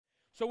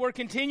So we're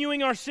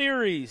continuing our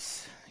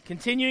series,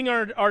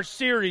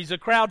 a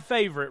crowd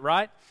favorite,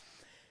 right?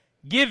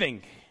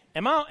 Giving.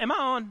 Am I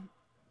on?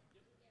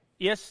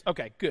 Yes?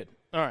 Okay, good.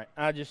 All right.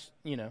 I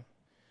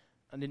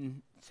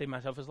didn't say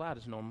myself as loud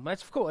as normal.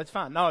 That's cool. That's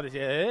fine. No,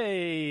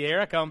 hey, here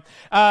I come.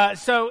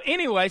 So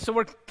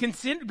we're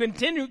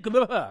continuing.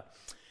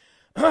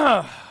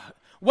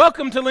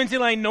 Welcome to Lindsay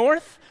Lane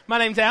North. My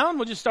name's Alan.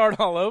 We'll just start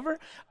all over.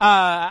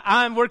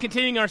 We're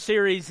continuing our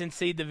series in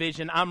Seed the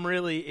Vision. I'm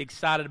really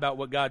excited about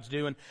what God's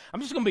doing.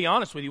 I'm just going to be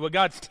honest with you, what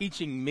God's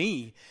teaching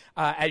me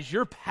as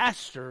your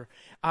pastor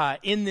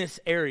in this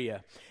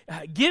area.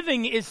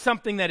 Giving is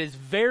something that is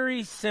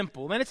very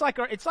simple. Man, it's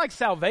like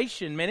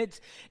salvation, man.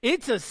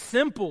 It's a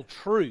simple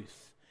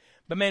truth.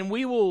 But man,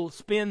 we will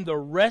spend the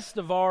rest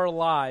of our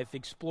life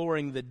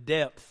exploring the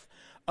depth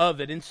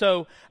of it. And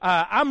so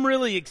I'm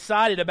really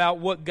excited about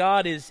what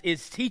God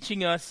is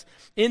teaching us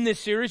in this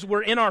series.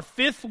 We're in our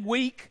 5th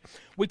week.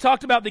 We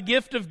talked about the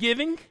gift of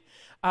giving.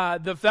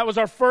 That was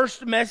our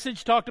first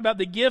message, talked about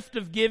the gift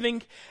of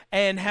giving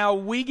and how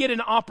we get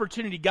an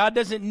opportunity. God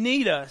doesn't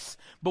need us,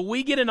 but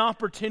we get an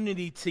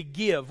opportunity to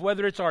give,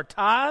 whether it's our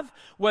tithe,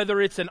 whether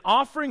it's an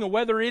offering, or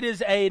whether it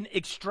is an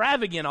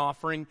extravagant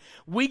offering.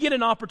 We get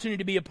an opportunity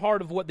to be a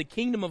part of what the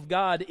kingdom of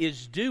God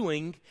is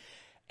doing.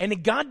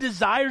 And God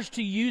desires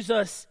to use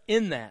us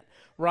in that,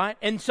 right?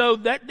 And so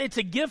that it's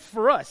a gift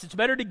for us. It's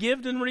better to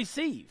give than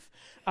receive.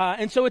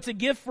 And so it's a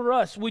gift for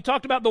us. We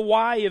talked about the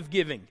why of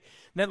giving.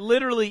 That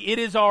literally it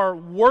is our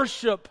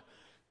worship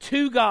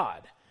to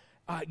God.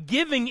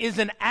 Giving is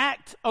an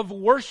act of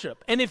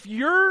worship. And if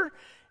your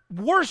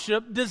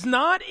worship does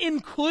not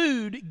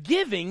include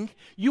giving,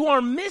 you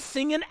are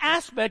missing an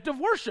aspect of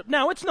worship.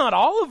 Now, it's not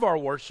all of our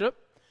worship.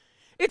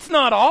 It's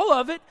not all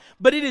of it,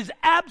 but it is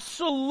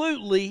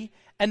absolutely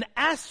an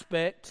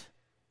aspect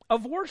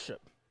of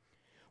worship.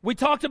 We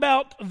talked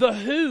about the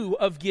who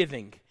of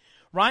giving,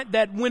 right?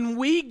 That when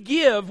we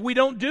give, we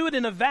don't do it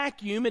in a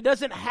vacuum. It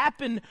doesn't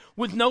happen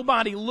with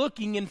nobody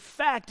looking. In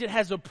fact, it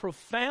has a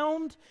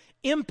profound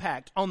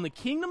impact on the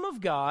kingdom of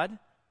God,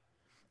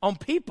 on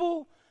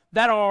people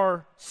that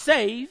are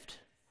saved,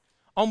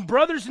 on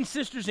brothers and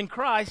sisters in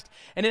Christ,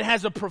 and it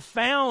has a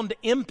profound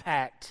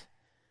impact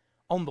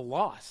on the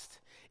lost.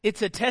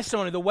 It's a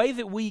testimony. The way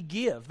that we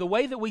give, the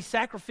way that we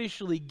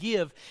sacrificially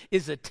give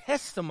is a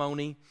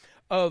testimony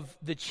of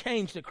the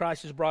change that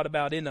Christ has brought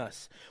about in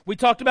us. We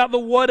talked about the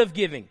what of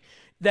giving.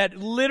 That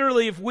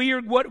literally if we are,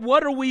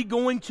 what are we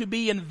going to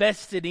be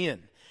invested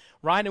in?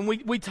 Right? And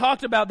we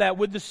talked about that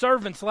with the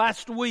servants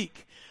last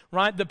week.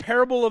 Right? The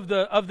parable of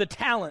the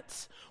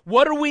talents.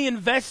 What are we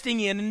investing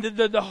in? And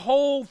the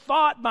whole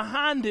thought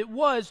behind it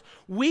was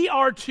we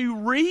are to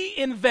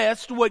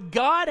reinvest what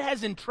God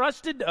has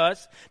entrusted to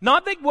us,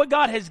 not that what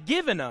God has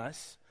given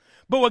us,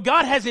 but what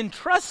God has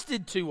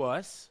entrusted to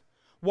us.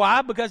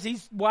 Why?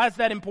 Why is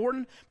that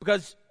important?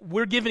 Because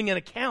we're giving an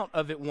account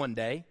of it one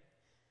day.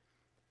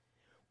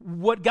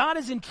 What God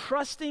is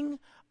entrusting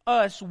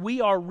us,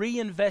 we are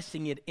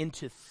reinvesting it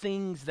into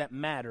things that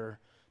matter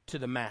to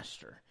the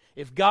Master.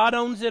 If God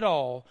owns it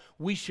all,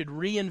 we should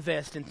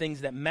reinvest in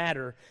things that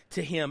matter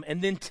to Him. And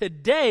then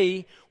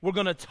today, we're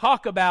going to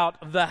talk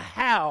about the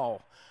how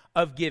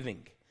of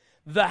giving.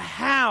 The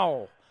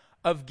how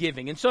of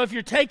giving. And so if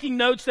you're taking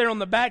notes there on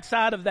the back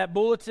side of that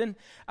bulletin,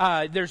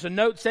 there's a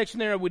note section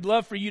there. We'd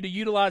love for you to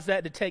utilize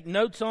that to take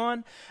notes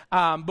on.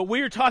 But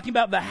we are talking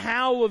about the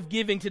how of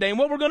giving today. And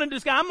what we're going to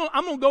discuss,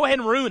 I'm going to go ahead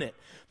and ruin it.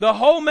 The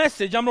whole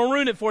message, I'm going to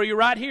ruin it for you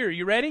right here.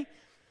 You ready?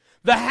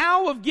 The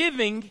how of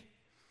giving.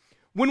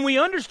 When we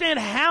understand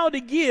how to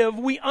give,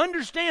 we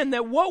understand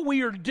that what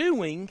we are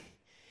doing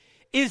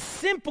is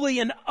simply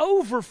an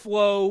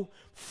overflow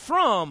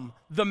from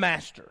the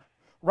Master,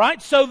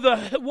 right? So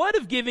the what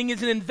of giving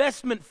is an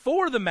investment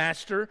for the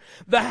Master.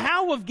 The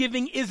how of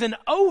giving is an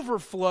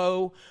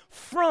overflow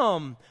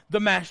from the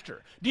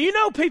Master. Do you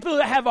know people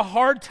that have a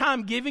hard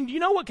time giving? Do you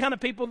know what kind of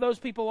people those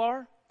people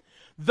are?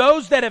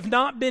 Those that have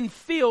not been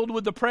filled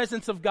with the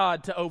presence of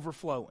God to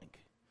overflowing.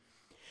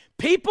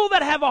 People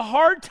that have a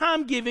hard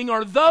time giving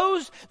are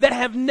those that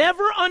have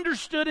never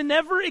understood and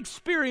never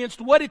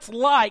experienced what it's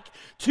like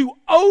to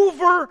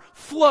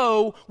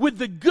overflow with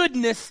the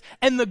goodness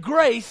and the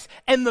grace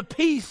and the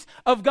peace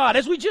of God.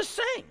 As we just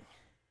sang,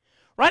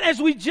 right?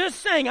 As we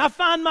just sang, I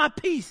find my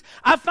peace,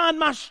 I find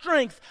my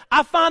strength,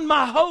 I find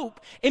my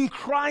hope in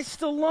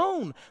Christ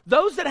alone.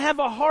 Those that have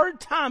a hard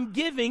time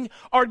giving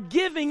are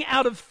giving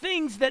out of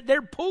things that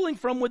they're pulling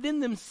from within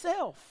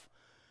themselves.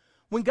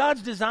 When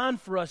God's design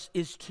for us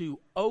is to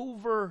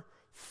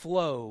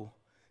overflow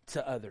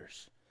to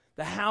others.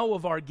 The how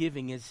of our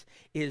giving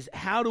is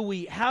how do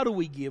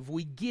we give?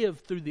 We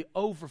give through the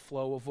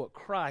overflow of what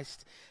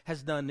Christ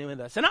has done with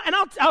us. And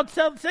I'll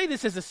say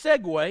this as a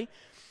segue,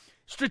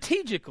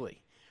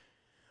 strategically.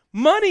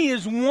 Money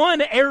is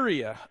one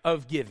area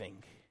of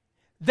giving.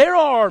 There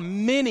are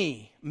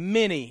many,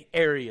 many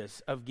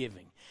areas of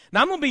giving.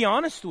 Now I'm going to be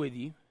honest with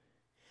you.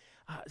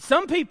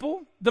 Some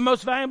people, the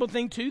most valuable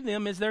thing to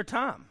them is their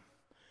time.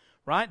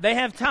 right? They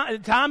have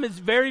time. Time is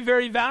very,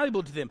 very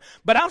valuable to them.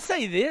 But I'll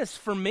say this,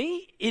 for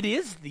me, it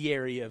is the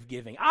area of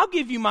giving. I'll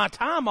give you my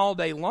time all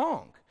day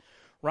long,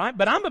 right?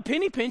 But I'm a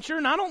penny pincher,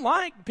 and I don't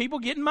like people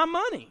getting my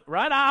money,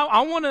 right?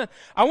 I want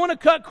to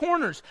cut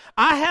corners.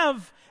 I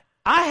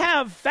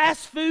have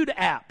fast food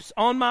apps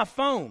on my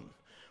phone,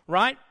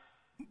 right?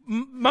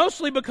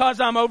 Mostly because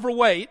I'm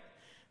overweight,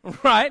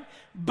 right?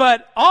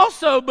 But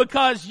also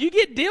because you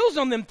get deals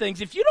on them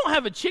things. If you don't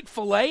have a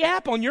Chick-fil-A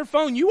app on your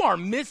phone, you are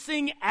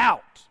missing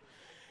out.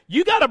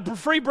 You got a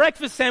free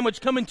breakfast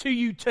sandwich coming to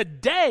you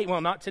today.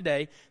 Well, not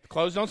today.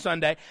 Closed on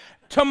Sunday.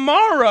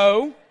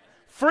 Tomorrow,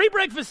 free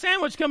breakfast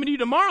sandwich coming to you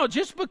tomorrow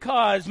just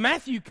because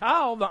Matthew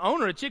Kyle, the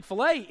owner of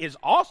Chick-fil-A, is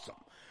awesome.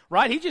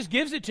 Right? He just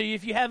gives it to you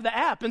if you have the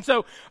app. And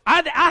so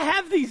I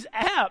have these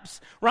apps,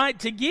 right,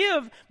 to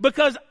give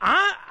because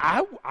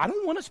I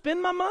don't want to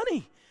spend my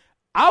money.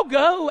 I'll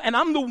go, and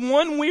I'm the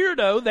one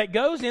weirdo that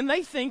goes in.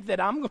 They think that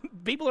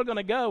people are going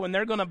to go and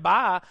they're going to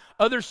buy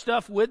other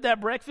stuff with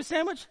that breakfast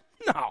sandwich.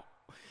 No.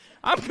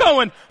 I'm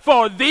going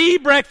for the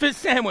breakfast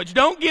sandwich.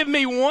 Don't give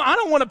me one. I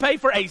don't want to pay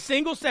for a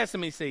single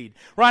sesame seed,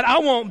 right? I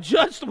want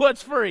just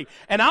what's free.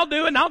 And I'll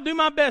do it, and I'll do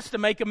my best to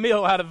make a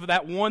meal out of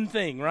that one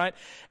thing, right?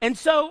 And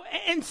so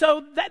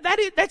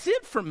that's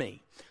it for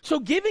me. So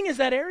giving is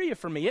that area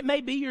for me. It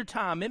may be your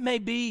time. It may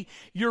be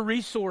your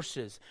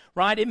resources,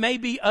 right? It may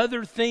be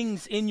other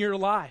things in your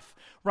life,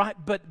 right?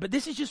 But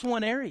this is just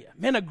one area.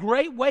 Man, a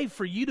great way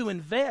for you to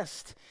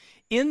invest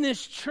in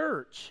this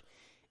church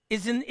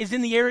is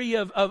in the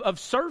area of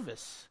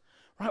service,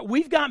 right?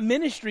 We've got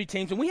ministry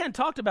teams, and we hadn't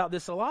talked about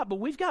this a lot, but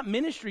we've got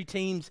ministry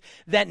teams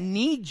that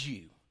need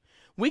you.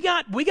 We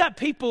got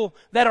people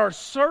that are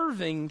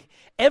serving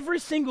every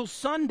single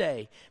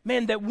Sunday,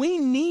 man, that we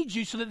need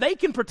you so that they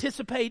can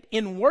participate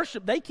in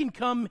worship. They can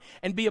come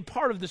and be a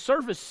part of the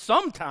service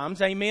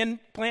sometimes, amen,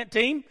 plant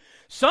team.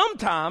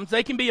 Sometimes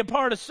they can be a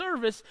part of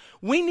service.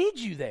 We need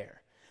you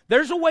there.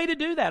 There's a way to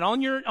do that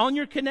on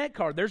your Connect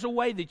card. There's a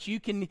way that you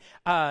can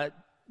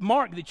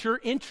mark that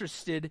you're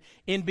interested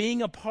in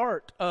being a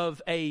part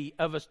of a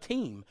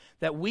team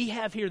that we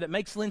have here that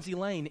makes Lindsay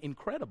Lane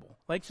incredible.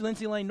 Makes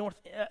Lindsay Lane North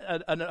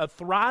a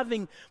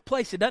thriving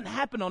place. It doesn't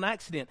happen on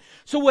accident.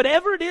 So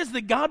whatever it is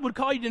that God would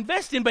call you to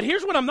invest in, but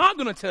here's what I'm not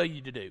going to tell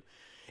you to do.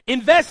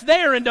 Invest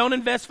there and don't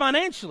invest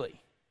financially.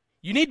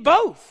 You need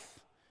both.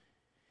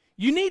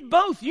 You need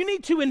both. You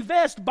need to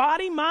invest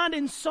body, mind,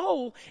 and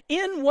soul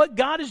in what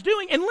God is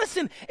doing. And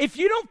listen, if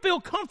you don't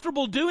feel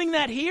comfortable doing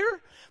that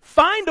here,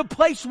 find a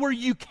place where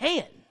you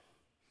can.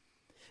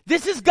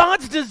 This is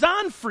God's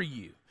design for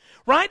you,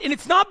 right? And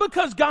it's not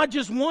because God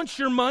just wants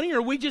your money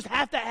or we just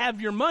have to have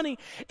your money.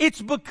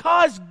 It's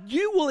because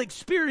you will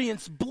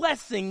experience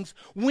blessings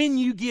when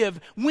you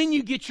give, when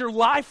you get your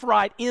life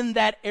right in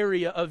that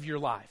area of your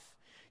life.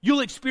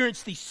 You'll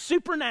experience the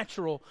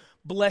supernatural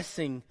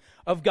blessing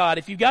of God.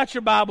 If you've got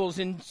your Bibles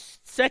in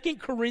 2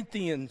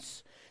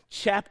 Corinthians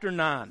chapter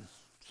 9.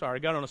 Sorry, I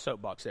got on a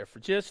soapbox there for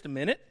just a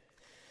minute.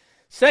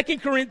 2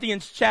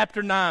 Corinthians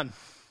chapter 9.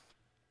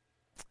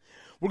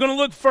 We're going to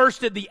look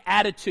first at the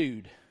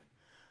attitude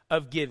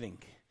of giving.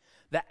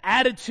 The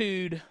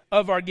attitude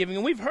of our giving.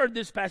 And we've heard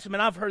this passage,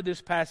 I've heard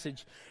this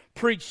passage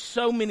preached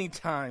so many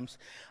times.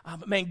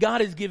 But man,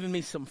 God has given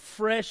me some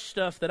fresh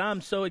stuff that I'm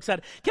so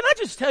excited. Can I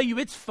just tell you,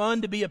 it's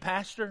fun to be a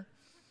pastor?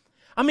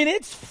 I mean,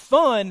 it's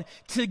fun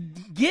to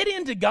get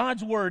into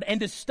God's Word and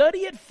to study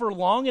it for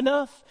long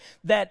enough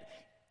that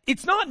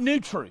it's not new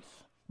truth.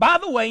 By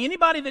the way,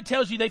 anybody that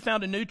tells you they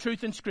found a new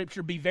truth in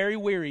Scripture, be very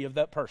weary of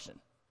that person.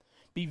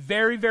 Be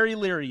very, very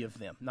leery of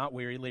them. Not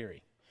weary,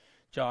 leery.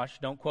 Josh,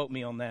 don't quote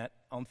me on that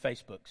on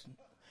Facebook.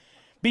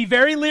 Be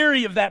very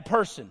leery of that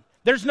person.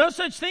 There's no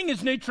such thing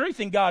as new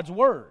truth in God's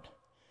Word.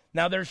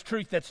 Now, there's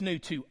truth that's new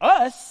to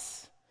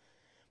us,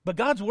 but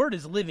God's Word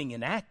is living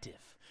and active.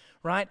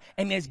 Right?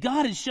 And as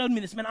God has showed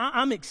me this, man,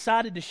 I'm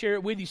excited to share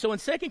it with you. So in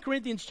 2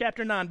 Corinthians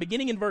chapter 9,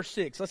 beginning in verse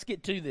 6, let's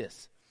get to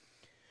this.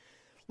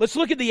 Let's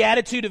look at the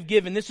attitude of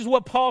giving. This is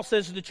what Paul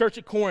says to the church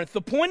at Corinth.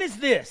 The point is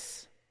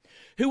this: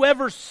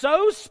 whoever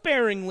sows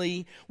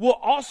sparingly will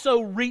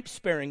also reap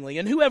sparingly,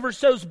 and whoever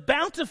sows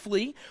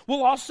bountifully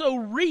will also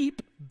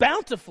reap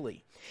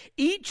bountifully.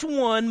 Each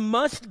one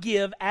must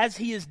give as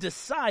he has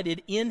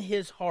decided in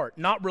his heart,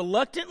 not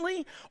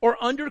reluctantly or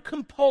under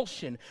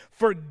compulsion,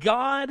 for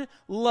God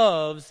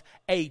loves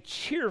a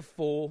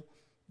cheerful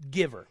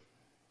giver.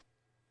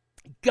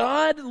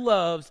 God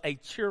loves a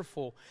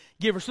cheerful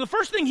giver. So the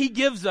first thing he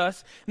gives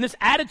us in this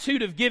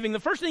attitude of giving, the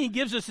first thing he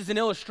gives us is an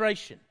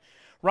illustration.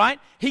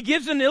 Right? He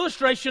gives an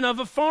illustration of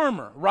a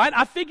farmer, right?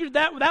 I figured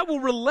that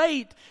will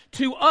relate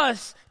to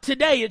us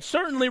today. It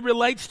certainly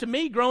relates to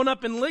me growing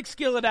up in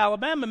Lickskillet,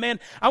 Alabama. Man,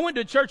 I went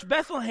to a church,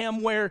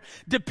 Bethlehem, where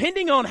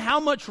depending on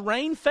how much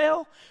rain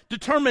fell,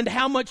 determined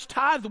how much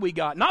tithe we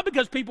got. Not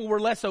because people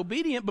were less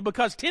obedient, but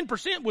because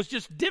 10% was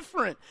just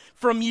different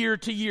from year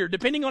to year,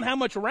 depending on how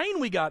much rain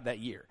we got that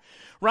year.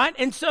 Right?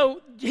 And so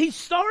he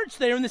starts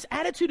there in this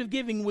attitude of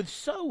giving with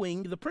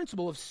sowing, the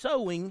principle of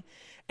sowing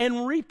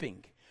and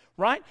reaping.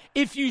 Right?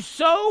 If you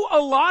sow a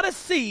lot of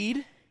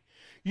seed,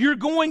 you're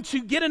going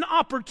to get an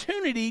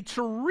opportunity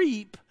to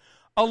reap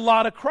a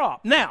lot of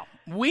crop. Now,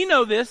 we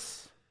know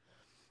this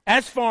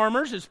as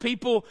farmers, as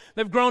people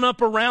that have grown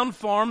up around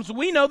farms.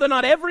 We know that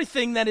not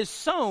everything that is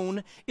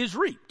sown is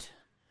reaped,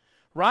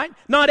 right?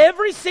 Not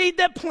every seed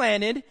that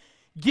planted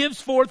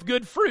gives forth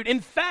good fruit.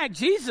 In fact,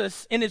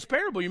 Jesus, in his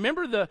parable, you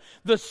remember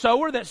the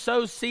sower that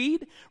sows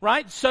seed,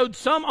 right? Sowed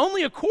some,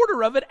 only a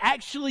quarter of it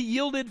actually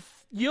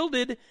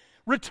yielded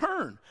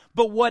return.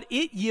 But what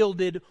it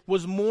yielded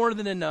was more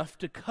than enough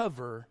to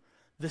cover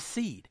the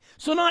seed.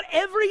 So not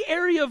every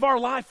area of our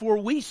life where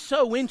we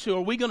sow into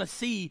are we going to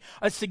see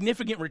a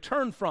significant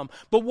return from.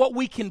 But what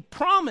we can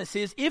promise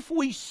is if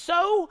we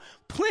sow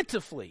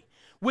plentifully,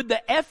 with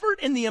the effort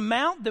and the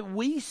amount that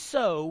we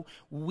sow,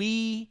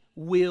 we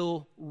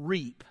will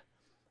reap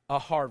a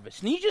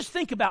harvest. And you just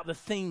think about the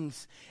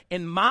things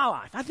in my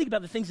life. I think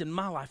about the things in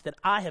my life that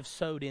I have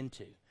sowed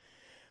into.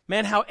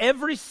 Man, how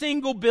every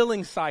single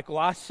billing cycle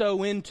I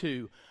sow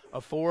into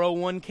a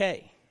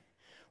 401k,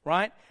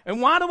 right?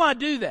 And why do I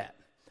do that?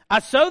 I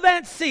sow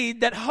that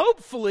seed that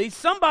hopefully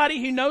somebody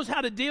who knows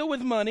how to deal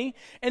with money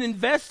and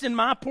invest in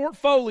my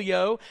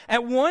portfolio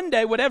at one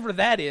day, whatever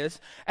that is,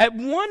 at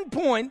one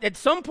point, at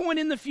some point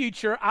in the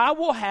future, I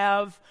will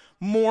have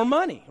more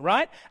money,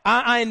 right?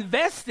 I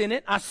invest in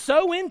it, I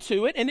sow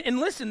into it, and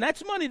listen,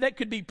 that's money that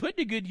could be put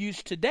to good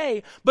use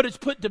today, but it's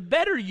put to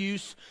better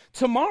use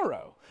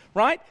tomorrow,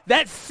 right?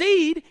 That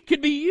seed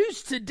could be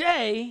used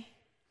today,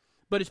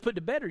 but it's put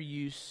to better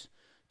use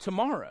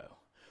tomorrow.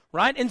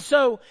 Right? And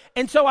so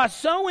I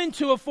sow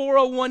into a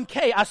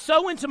 401k. I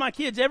sow into my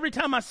kids every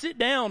time I sit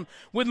down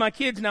with my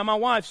kids. Now, my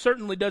wife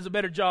certainly does a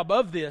better job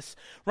of this,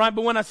 right?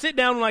 But when I sit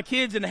down with my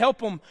kids and help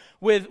them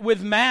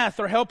with math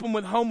or help them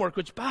with homework,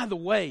 which, by the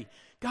way,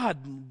 God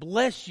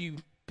bless you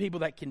people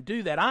that can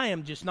do that. I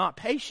am just not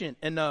patient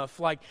enough.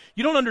 Like,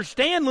 you don't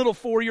understand, little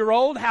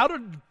 4-year-old, how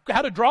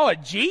to draw a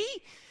G?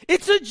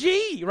 It's a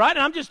G, right?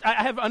 And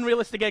I have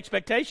unrealistic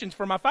expectations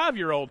for my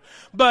 5-year-old.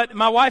 But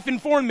my wife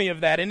informed me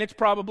of that, and it's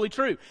probably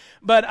true.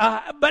 But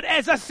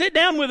as I sit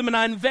down with them and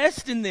I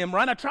invest in them,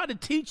 right? I try to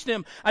teach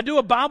them. I do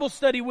a Bible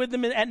study with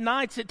them at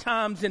nights at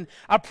times, and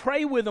I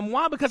pray with them.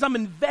 Why? Because I'm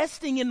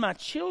investing in my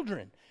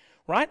children.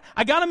 Right?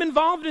 I got them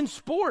involved in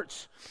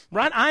sports,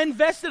 right?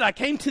 I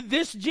came to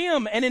this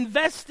gym and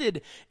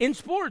invested in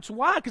sports.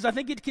 Why? Because I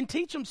think it can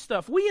teach them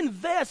stuff. We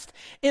invest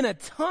in a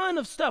ton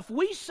of stuff.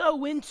 We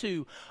sow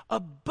into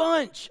a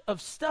bunch of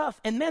stuff.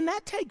 And man,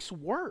 that takes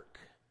work.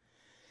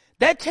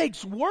 That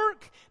takes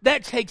work,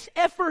 that takes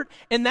effort,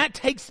 and that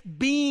takes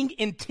being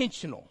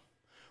intentional.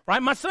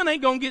 Right? My son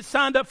ain't going to get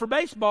signed up for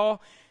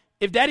baseball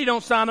if daddy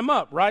don't sign him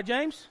up. Right,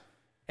 James?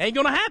 Ain't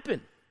going to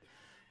happen.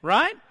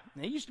 Right?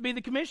 He used to be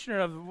the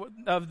commissioner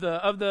of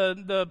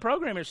the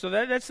programmers, so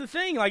that's the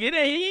thing. Like, he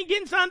ain't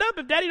getting signed up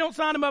if daddy don't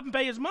sign him up and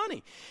pay his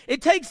money.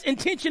 It takes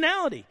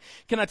intentionality.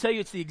 Can I tell you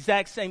it's the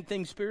exact same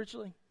thing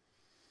spiritually?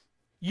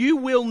 You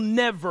will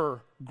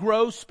never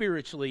grow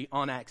spiritually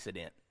on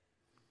accident.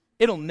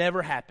 It'll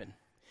never happen.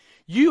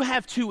 You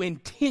have to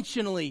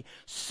intentionally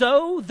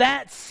sow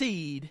that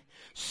seed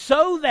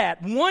so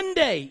that one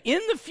day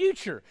in the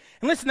future,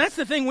 and listen, that's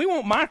the thing, we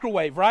want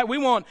microwave, right? We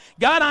want,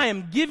 God, I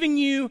am giving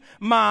you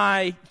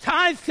my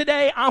tithe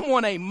today. I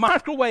want a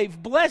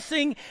microwave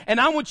blessing, and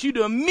I want you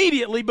to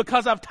immediately,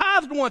 because I've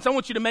tithed once, I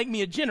want you to make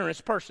me a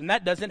generous person.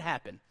 That doesn't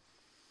happen.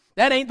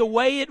 That ain't the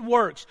way it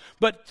works.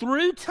 But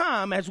through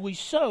time, as we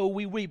sow,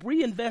 we reap.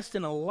 Reinvest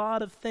in a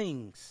lot of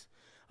things.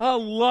 A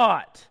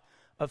lot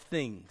of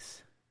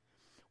things.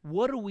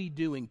 What are we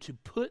doing to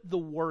put the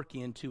work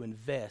in to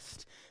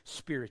invest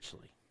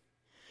spiritually?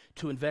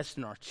 To invest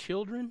in our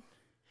children,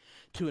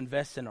 to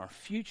invest in our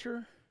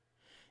future,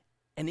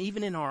 and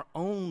even in our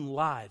own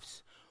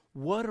lives.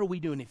 What are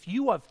we doing? If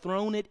you have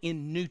thrown it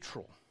in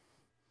neutral,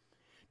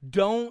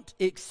 don't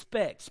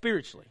expect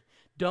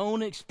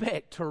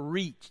to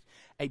reach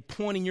a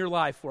point in your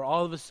life where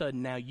all of a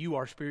sudden now you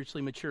are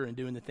spiritually mature and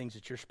doing the things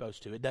that you're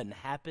supposed to. It doesn't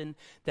happen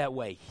that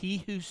way.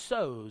 He who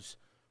sows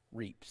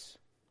reaps.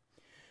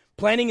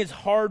 Planning is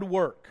hard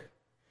work.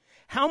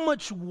 How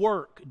much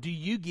work do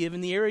you give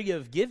in the area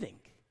of giving?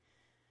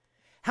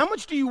 How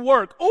much do you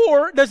work?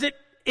 Or is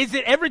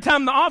it every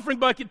time the offering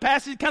bucket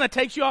passes, it kind of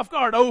takes you off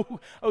guard?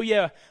 Oh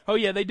yeah,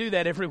 they do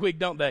that every week,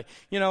 don't they?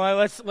 You know,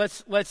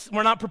 let's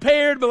we're not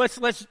prepared, but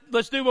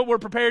let's do what we're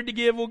prepared to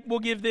give. We'll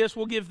give this,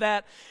 we'll give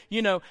that.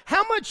 You know,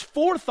 how much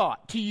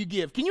forethought do you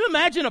give? Can you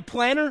imagine a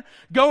planner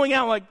going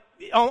out like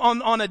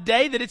on a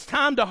day that it's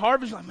time to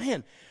harvest? Like,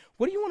 man,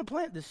 what do you want to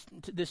plant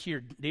this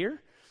year,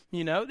 dear?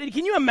 You know,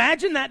 can you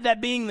imagine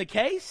that being the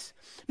case?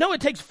 No,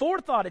 it takes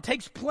forethought. It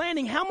takes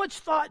planning. How much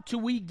thought do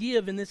we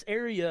give in this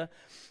area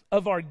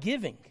of our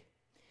giving?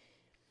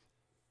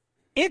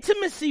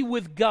 Intimacy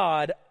with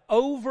God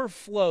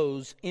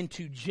overflows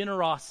into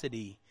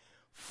generosity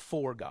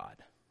for God.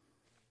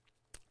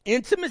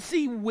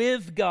 Intimacy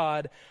with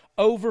God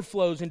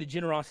overflows into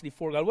generosity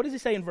for God. What does he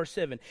say in verse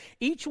 7?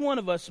 Each one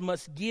of us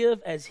must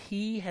give as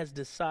he has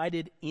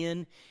decided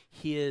in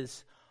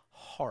his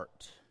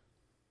heart.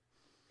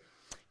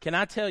 Can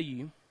I tell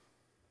you,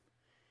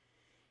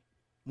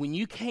 when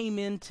you came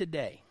in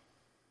today,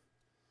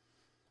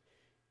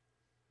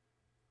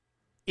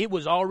 it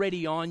was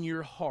already on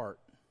your heart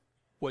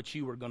what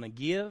you were going to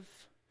give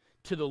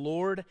to the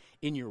Lord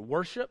in your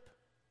worship,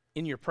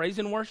 in your praise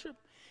and worship.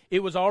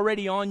 It was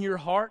already on your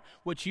heart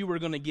what you were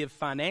going to give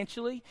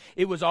financially.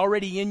 It was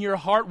already in your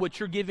heart what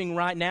you're giving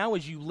right now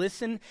as you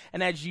listen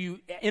and as you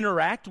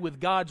interact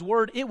with God's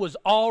Word. It was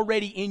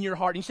already in your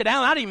heart. And you said,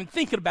 Alan, I didn't even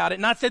think about it.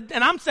 And I said,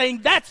 and I'm saying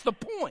that's the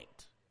point.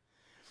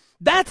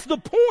 That's the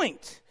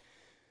point.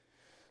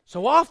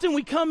 So often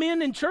we come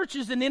in church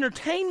is an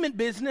entertainment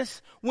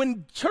business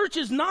when church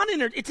is not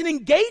it's an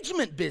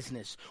engagement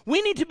business.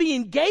 We need to be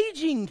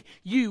engaging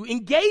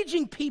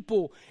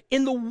people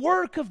in the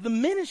work of the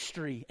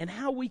ministry and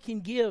how we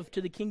can give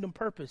to the kingdom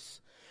purpose,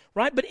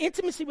 right? But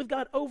intimacy with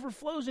God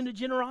overflows into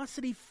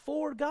generosity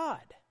for God.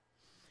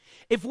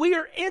 If we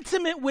are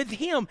intimate with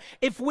Him,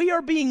 if we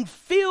are being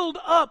filled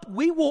up,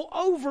 we will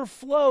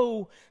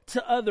overflow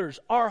to others.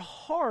 Our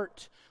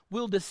heart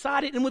will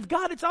decide it. And with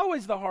God, it's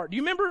always the heart. Do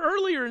you remember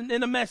earlier in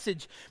the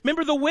message,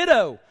 remember the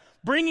widow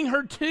bringing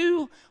her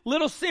 2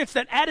 little cents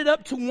that added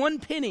up to 1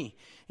 penny.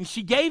 And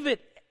she gave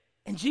it,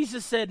 and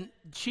Jesus said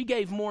she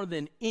gave more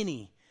than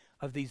any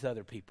of these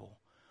other people.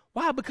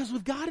 Why? Because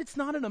with God, it's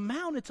not an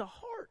amount, it's a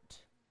heart.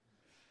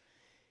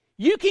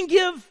 You can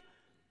give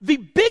the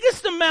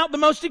biggest amount, the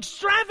most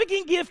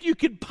extravagant gift you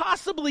could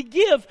possibly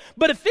give,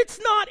 but if it's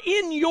not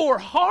in your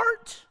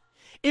heart,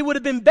 it would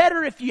have been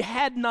better if you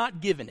had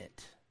not given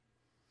it.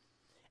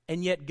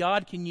 And yet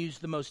God can use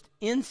the most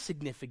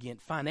insignificant,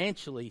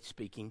 financially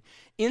speaking,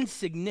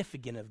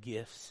 insignificant of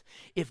gifts.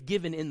 If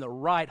given in the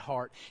right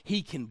heart,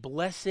 He can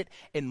bless it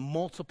and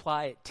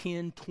multiply it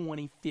 10,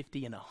 20,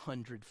 50, and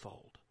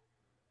 100-fold.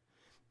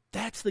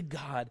 That's the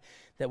God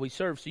that we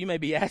serve. So you may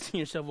be asking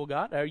yourself, well,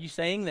 God, are you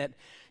saying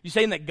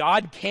that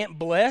God can't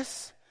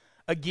bless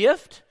a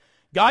gift?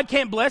 God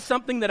can't bless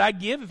something that I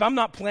give if I'm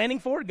not planning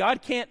for it?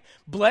 God can't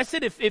bless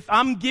it if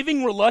I'm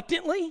giving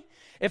reluctantly?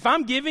 If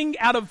I'm giving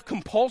out of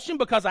compulsion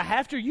because I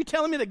have to, are you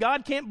telling me that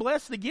God can't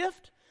bless the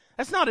gift?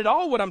 That's not at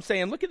all what I'm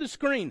saying. Look at the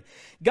screen.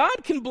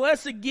 God can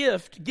bless a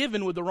gift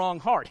given with the wrong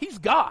heart. He's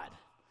God,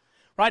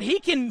 right? He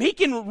can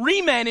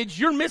remanage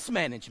your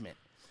mismanagement.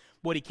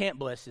 What He can't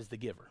bless is the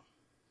giver.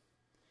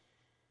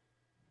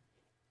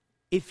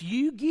 If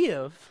you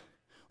give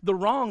the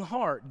wrong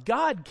heart,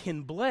 God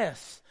can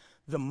bless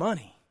the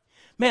money.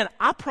 Man,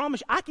 I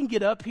promise I can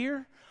get up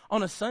here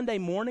on a Sunday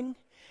morning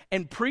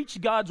and preach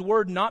God's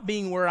word not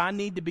being where I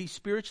need to be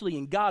spiritually,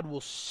 and God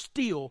will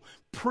still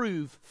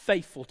prove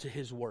faithful to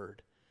His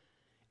word.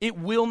 It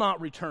will not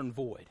return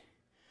void.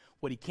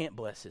 What He can't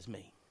bless is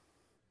me.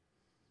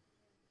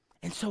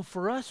 And so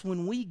for us,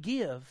 when we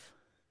give,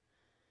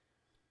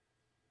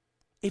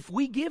 if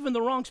we give in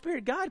the wrong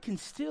spirit, God can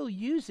still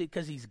use it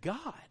because He's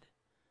God.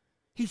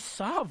 He's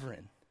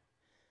sovereign.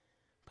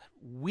 But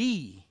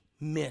we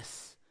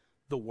miss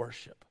the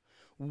worship.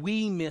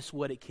 We miss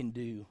what it can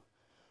do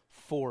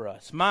for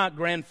us. My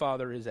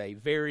grandfather is a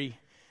very,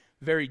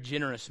 very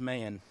generous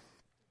man.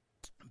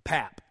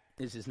 Pap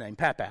is his name.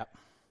 Pap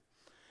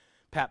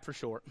for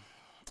short,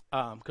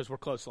 because we're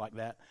close like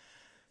that.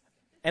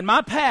 And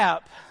my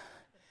Pap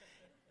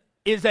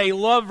is a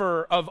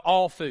lover of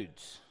all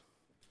foods.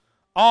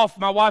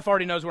 My wife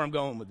already knows where I'm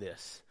going with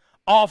this.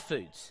 All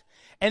foods.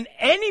 And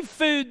any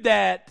food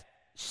that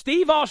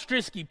Steve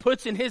Ostrisky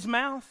puts in his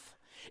mouth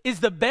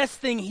is the best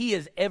thing he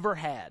has ever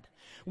had.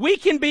 We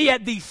can be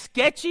at the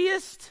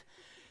sketchiest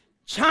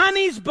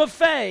Chinese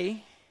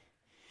buffet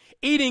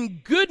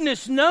eating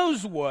goodness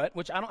knows what,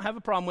 which I don't have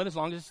a problem with as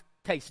long as it's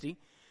tasty,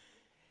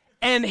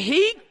 and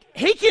he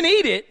can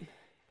eat it.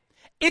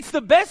 It's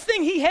the best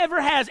thing he ever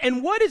has.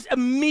 And what is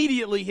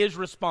immediately his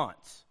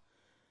response?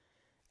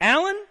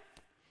 Alan,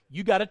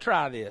 you got to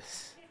try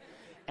this.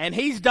 And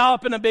he's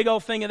dolloping a big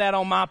old thing of that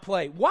on my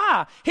plate.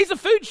 Why? He's a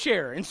food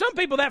sharer. And some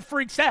people that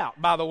freaks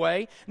out, by the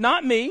way.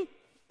 Not me,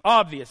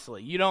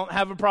 obviously. You don't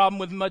have a problem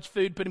with much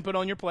food put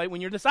on your plate when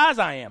you're the size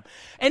I am.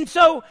 And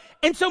so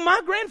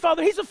my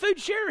grandfather, he's a food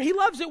sharer. He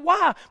loves it.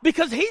 Why?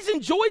 Because he's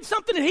enjoyed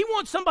something and he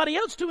wants somebody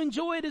else to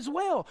enjoy it as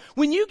well.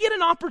 When you get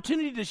an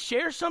opportunity to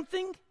share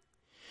something,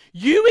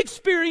 you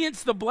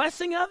experience the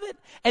blessing of it,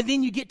 and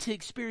then you get to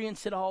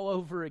experience it all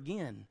over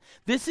again.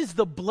 This is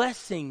the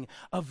blessing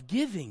of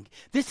giving.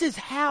 This is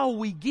how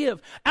we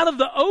give. Out of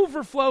the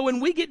overflow, and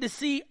we get to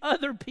see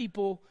other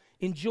people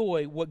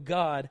enjoy what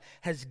God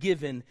has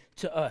given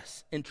to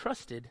us,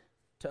 entrusted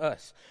to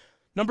us.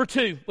 Number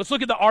 2, let's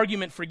look at the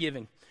argument for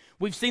giving.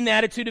 We've seen the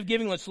attitude of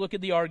giving. Let's look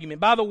at the argument.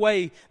 By the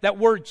way, that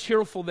word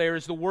cheerful there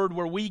is the word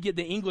where we get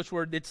the English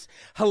word. It's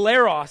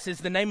hilaros is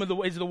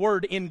the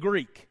word in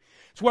Greek.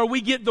 It's where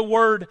we get the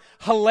word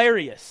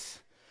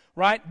hilarious,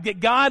 right? That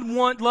God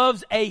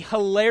loves a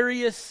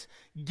hilarious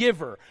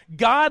giver.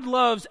 God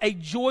loves a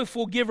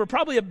joyful giver.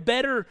 Probably a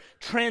better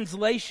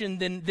translation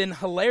than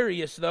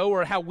hilarious, though,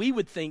 or how we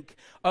would think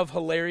of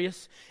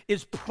hilarious,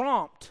 is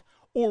prompt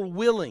or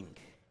willing.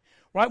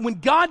 Right?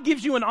 When God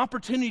gives you an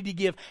opportunity to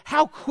give,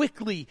 how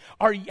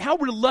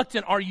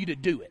reluctant are you to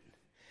do it?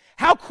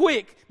 How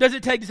quick does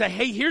it take to say,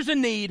 hey, here's a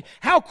need.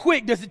 How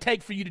quick does it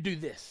take for you to do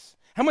this?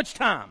 How much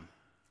time?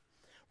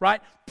 Right?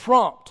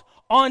 Prompt,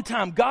 on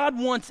time. God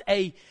wants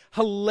a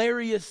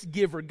hilarious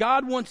giver.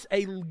 God wants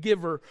a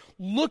giver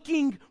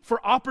looking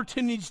for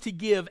opportunities to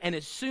give, and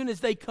as soon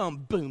as they come,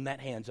 boom, that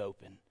hand's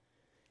open.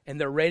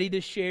 And they're ready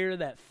to share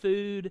that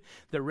food.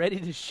 They're ready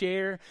to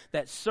share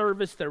that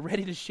service. They're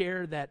ready to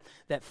share that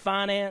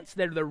finance.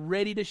 They're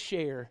ready to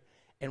share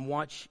and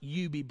watch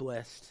you be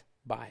blessed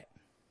by it.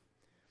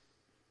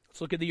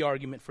 Let's look at the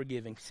argument for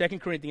giving. 2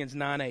 Corinthians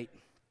 9:8.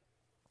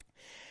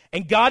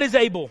 And God is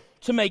able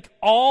to make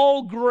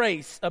all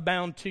grace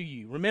abound to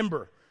you.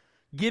 Remember,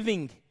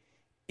 giving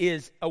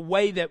is a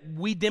way that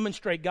we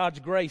demonstrate God's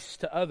grace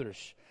to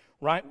others,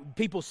 right?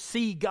 People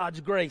see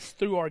God's grace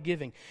through our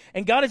giving.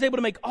 And God is able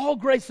to make all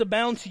grace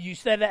abound to you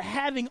so that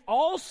having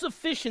all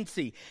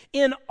sufficiency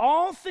in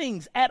all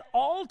things at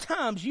all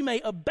times you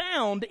may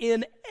abound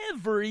in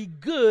every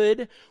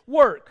good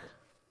work.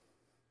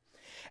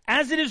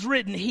 As it is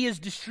written, He has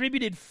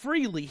distributed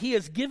freely. He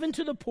has given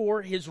to the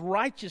poor. His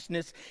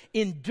righteousness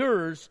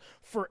endures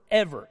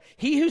forever.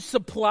 He who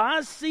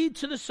supplies seed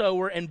to the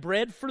sower and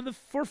bread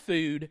for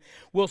food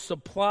will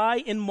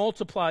supply and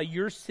multiply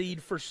your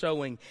seed for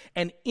sowing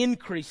and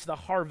increase the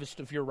harvest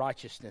of your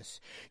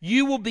righteousness.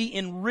 You will be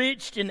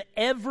enriched in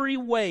every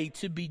way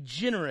to be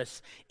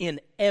generous in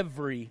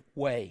every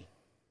way.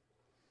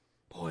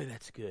 Boy,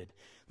 that's good.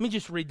 Let me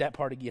just read that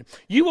part again.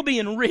 You will be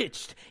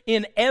enriched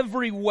in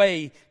every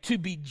way to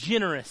be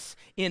generous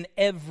in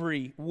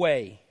every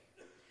way,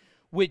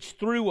 which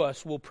through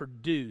us will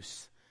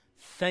produce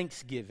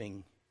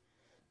thanksgiving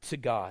to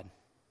God.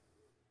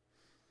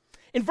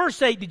 In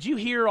verse 8, did you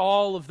hear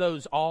all of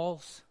those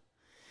alls?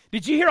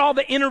 Did you hear all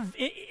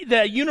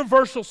the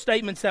universal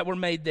statements that were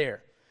made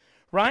there?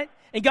 Right?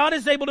 And God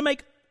is able to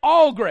make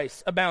all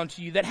grace abound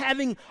to you, that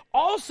having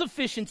all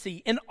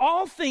sufficiency in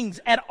all things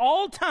at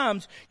all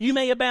times, you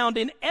may abound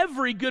in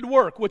every good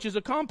work, which is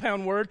a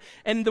compound word,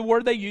 and the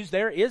word they use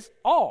there is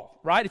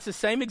all, right? It's the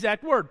same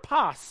exact word,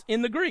 pas,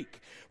 in the Greek,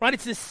 right?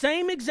 It's the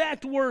same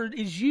exact word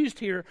is used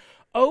here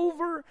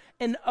over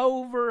and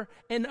over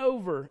and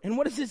over. And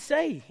what does it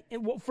say?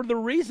 For the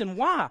reason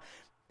why.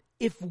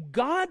 If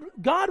God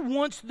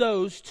wants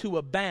those to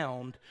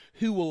abound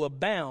who will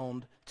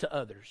abound to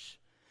others.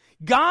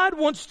 God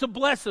wants to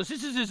bless us.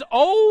 This is as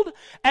old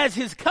as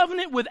His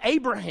covenant with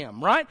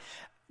Abraham, right?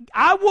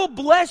 I will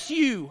bless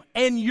you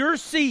and your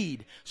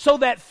seed so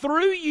that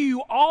through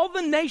you all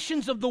the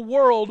nations of the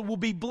world will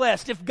be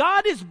blessed. If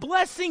God is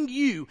blessing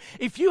you,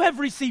 if you have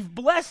received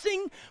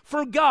blessing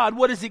from God,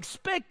 what is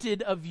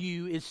expected of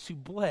you is to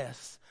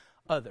bless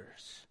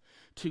others,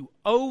 to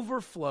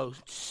overflow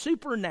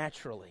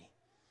supernaturally,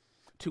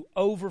 to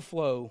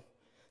overflow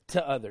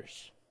to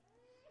others.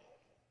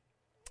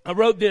 I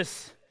wrote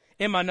this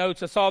in my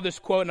notes. I saw this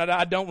quote and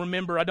I don't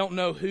remember. I don't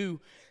know who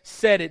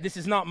said it. This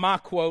is not my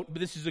quote, but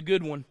this is a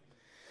good one.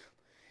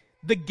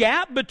 The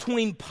gap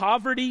between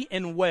poverty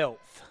and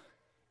wealth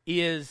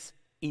is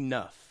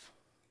enough.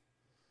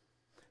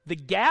 The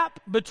gap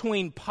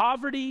between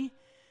poverty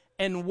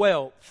and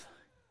wealth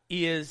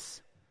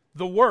is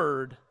the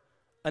word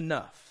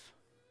enough.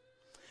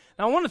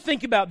 Now I want to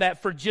think about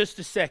that for just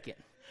a second.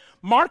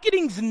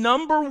 Marketing's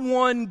number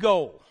one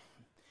goal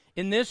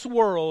in this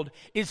world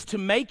is to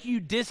make you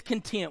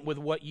discontent with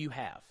what you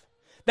have.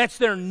 That's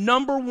their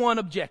number one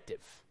objective.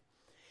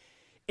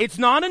 It's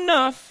not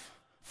enough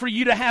for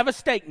you to have a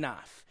steak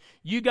knife.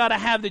 You got to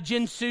have the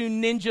Jinsu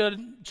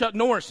Ninja Chuck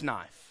Norris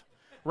knife,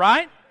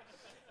 right?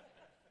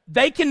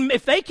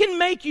 If they can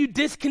make you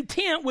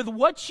discontent with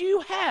what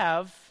you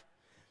have,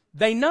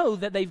 they know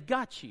that they've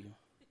got you.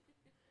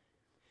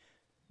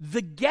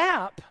 The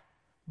gap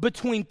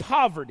between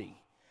poverty,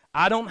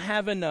 I don't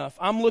have enough.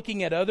 I'm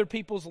looking at other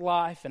people's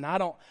life and I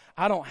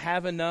don't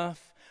have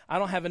enough. I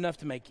don't have enough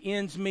to make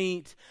ends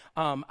meet.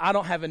 I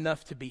don't have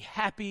enough to be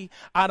happy.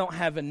 I don't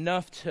have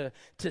enough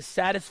to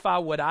satisfy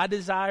what I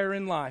desire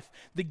in life.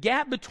 The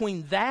gap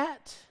between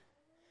that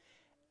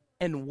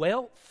and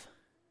wealth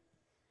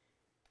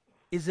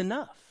is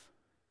enough.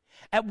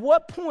 At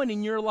what point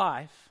in your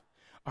life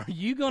are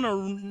you going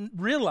to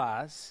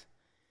realize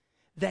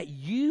that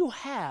you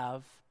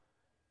have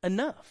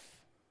enough?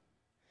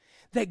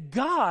 That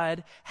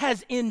God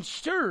has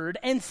ensured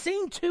and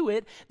seen to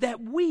it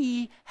that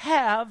we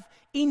have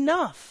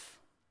enough.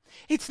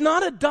 It's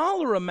not a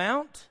dollar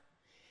amount.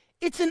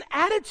 It's an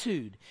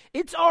attitude.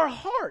 It's our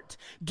heart.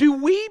 Do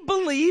we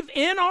believe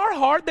in our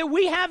heart that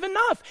we have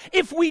enough?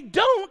 If we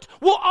don't,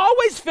 we'll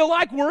always feel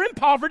like we're in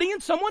poverty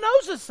and someone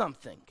owes us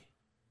something.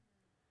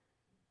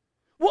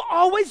 We'll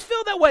always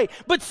feel that way.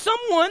 But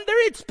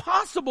it's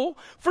possible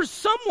for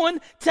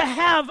someone to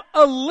have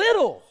a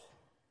little.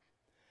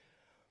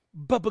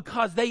 But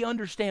because they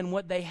understand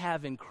what they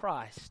have in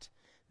Christ,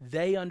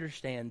 they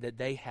understand that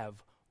they have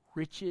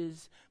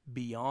riches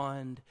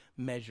beyond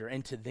measure.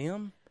 And to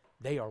them,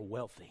 they are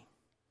wealthy.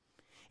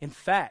 In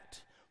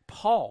fact,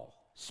 Paul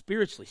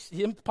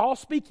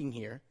speaking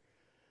here,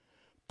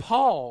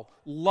 Paul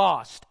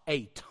lost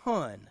a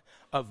ton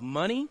of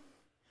money,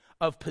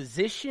 of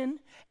position,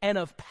 and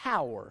of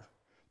power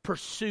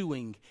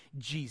pursuing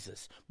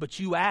Jesus.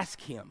 But you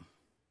ask him,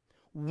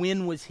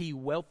 when was he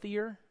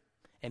wealthier?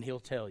 And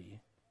he'll tell you.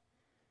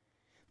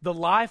 The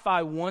life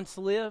I once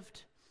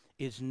lived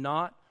is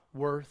not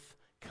worth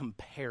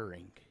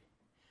comparing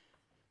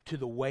to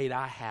the weight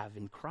I have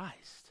in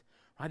Christ.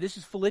 Right? This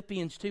is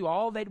Philippians 2.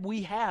 All that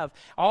we have,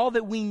 all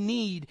that we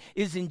need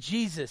is in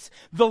Jesus.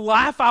 The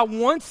life I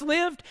once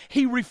lived,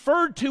 he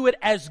referred to it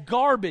as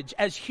garbage,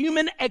 as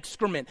human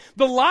excrement.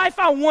 The life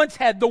I once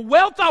had, the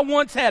wealth I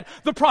once had,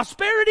 the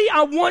prosperity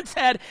I once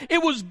had,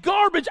 it was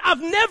garbage.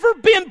 I've never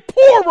been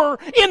poorer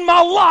in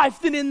my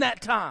life than in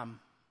that time.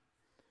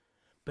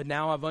 But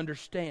now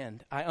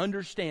I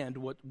understand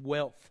what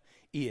wealth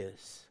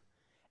is,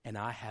 and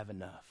I have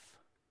enough.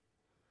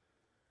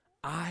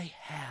 I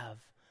have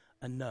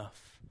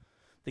enough.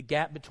 The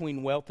gap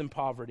between wealth and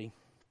poverty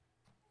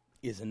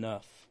is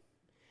enough.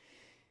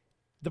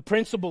 The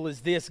principle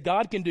is this: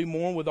 God can do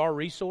more with our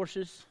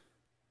resources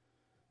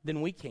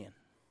than we can.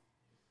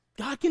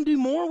 God can do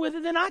more with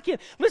it than I can.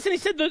 Listen, he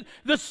said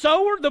the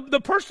sower,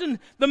 the person,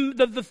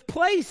 the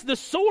place, the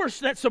source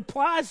that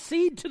supplies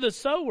seed to the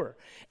sower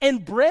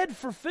and bread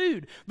for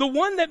food, the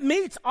one that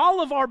meets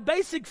all of our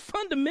basic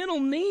fundamental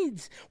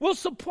needs, will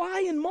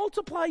supply and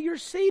multiply your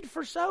seed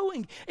for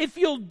sowing. If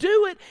you'll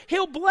do it,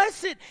 he'll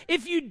bless it.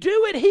 If you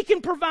do it, he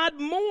can provide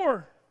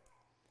more.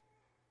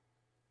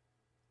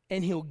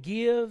 And he'll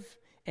give,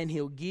 and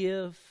he'll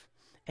give,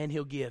 and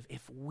he'll give.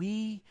 If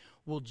we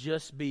will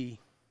just be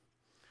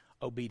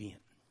obedient.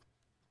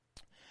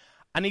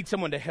 I need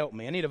someone to help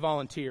me. I need a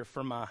volunteer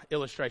for my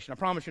illustration. I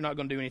promise you're not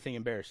going to do anything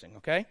embarrassing,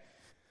 okay?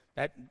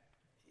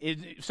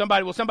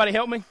 Will somebody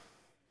help me?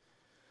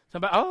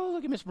 Somebody? Oh,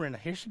 look at Miss Brenna.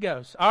 Here she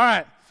goes. All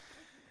right,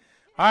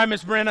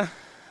 Miss Brenna.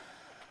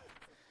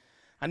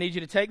 I need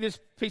you to take this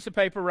piece of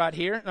paper right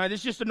here. Now,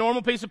 this is just a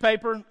normal piece of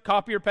paper,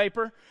 copier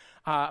paper.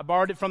 I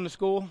borrowed it from the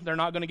school. They're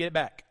not going to get it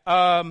back.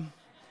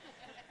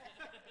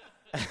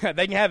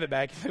 They can have it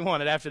back if they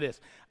want it after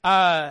this.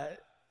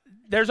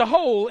 There's a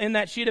hole in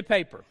that sheet of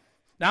paper.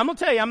 Now I'm going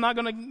to tell you, I'm not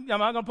going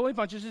to pull any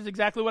punches. This is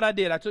exactly what I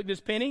did. I took this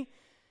penny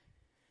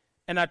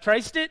and I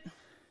traced it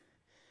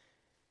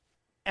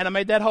and I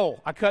made that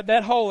hole. I cut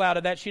that hole out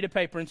of that sheet of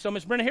paper. And so,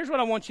 Miss Brenda, here's what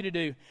I want you to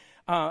do.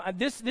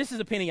 This is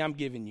a penny I'm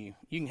giving you.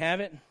 You can have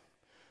it.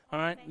 All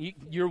right.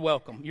 You're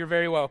welcome. You're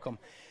very welcome.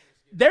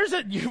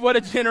 What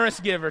a generous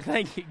giver.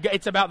 Thank you.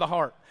 It's about the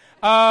heart.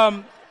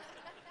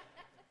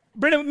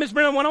 Miss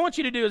Brenda, what I want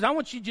you to do is I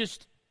want you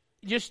just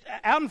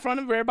out in front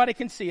of where everybody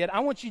can see it, I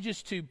want you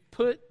just to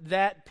put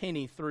that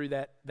penny through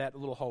that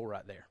little hole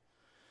right there.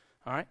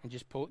 All right? And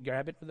just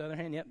grab it with the other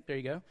hand. Yep, there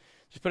you go.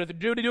 Just put it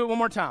through. Do it one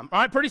more time. All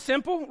right, pretty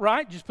simple,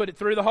 right? Just put it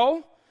through the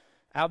hole,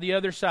 out the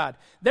other side.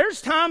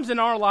 There's times in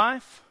our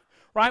life,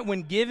 right,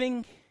 when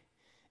giving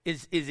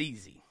is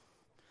easy.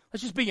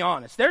 Let's just be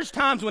honest. There's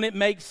times when it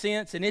makes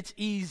sense and it's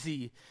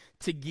easy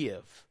to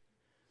give.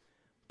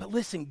 But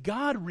listen,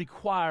 God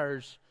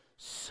requires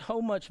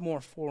so much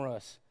more for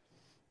us.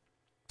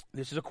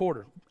 This is a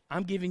quarter.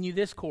 I'm giving you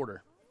this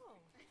quarter.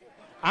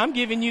 I'm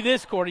giving you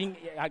this quarter.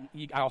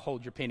 I'll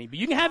hold your penny, but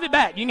you can have it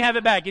back. You can have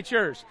it back. It's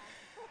yours.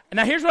 And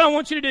now here's what I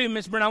want you to do,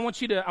 Miss Brent. I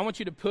want you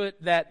to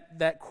put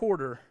that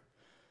quarter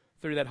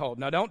through that hole.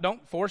 Now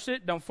don't force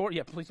it.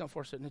 Please don't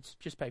force it. It's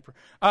just paper.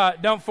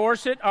 Don't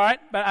force it. All right.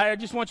 But I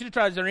just want you to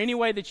try. Is there any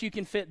way that you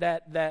can fit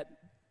that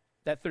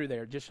through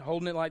there? Just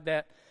holding it like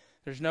that.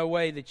 There's no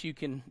way that you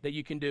can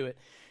do it.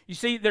 You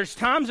see, there's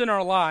times in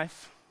our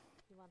life.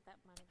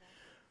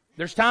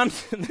 There's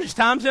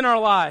times in our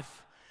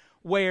life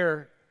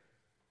where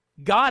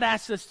God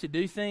asks us to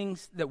do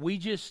things that we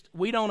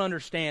don't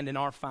understand in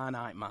our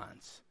finite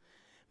minds.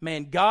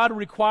 Man, God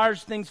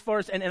requires things for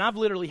us, and I've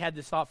literally had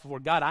this thought before.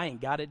 God, I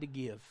ain't got it to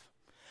give.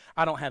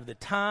 I don't have the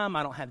time,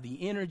 I don't have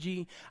the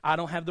energy, I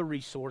don't have the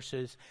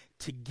resources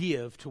to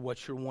give to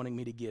what you're wanting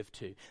me to give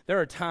to. There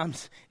are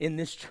times in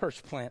this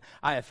church plant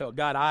I have felt,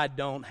 God, I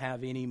don't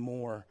have any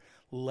more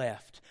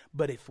left.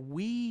 But if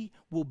we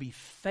will be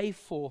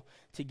faithful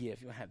to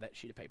give, you'll have that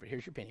sheet of paper.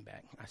 Here's your penny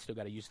back. I still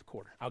got to use the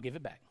quarter. I'll give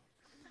it back.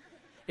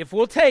 If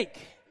we'll take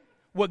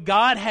what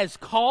God has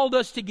called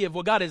us to give,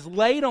 what God has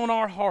laid on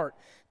our heart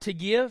to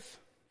give,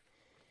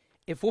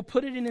 if we'll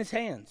put it in His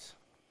hands,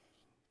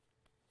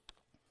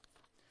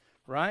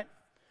 right?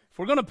 If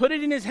we're going to put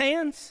it in His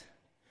hands,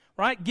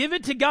 right? Give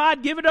it to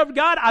God. Give it over to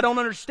God. I don't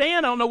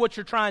understand. I don't know what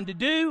you're trying to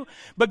do.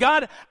 But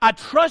God, I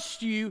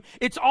trust you.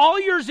 It's all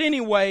yours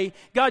anyway.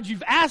 God,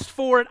 you've asked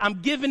for it.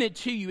 I'm giving it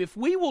to you. If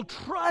we will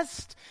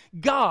trust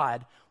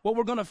God, what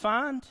we're going to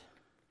find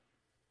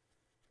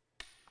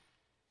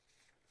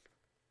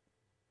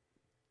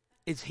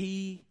is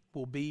He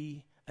will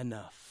be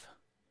enough.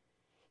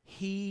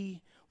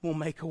 He will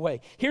make a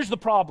way. Here's the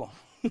problem.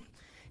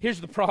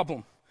 Here's the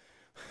problem.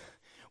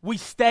 We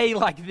stay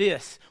like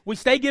this. We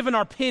stay giving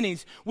our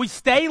pennies. We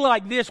stay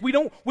like this. We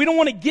don't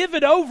want to give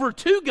it over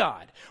to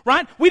God,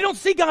 right? We don't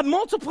see God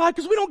multiply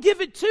because we don't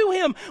give it to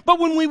Him. But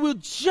when we will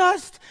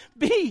just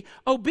be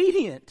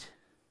obedient,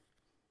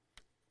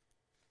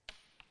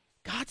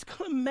 God's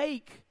going to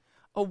make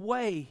a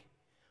way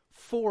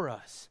for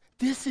us.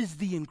 This is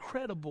the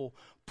incredible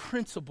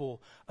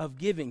principle of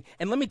giving.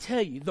 And let me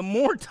tell you, the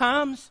more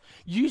times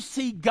you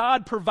see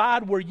God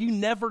provide where you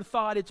never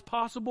thought it's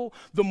possible,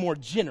 the more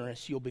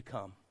generous you'll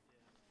become.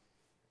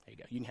 There you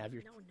go. You can have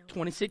your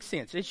 26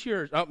 cents. It's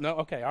yours. Oh, no.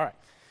 Okay. All right.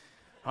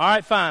 All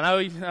right, fine.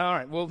 All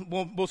right.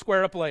 We'll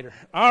square up later.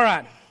 All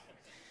right.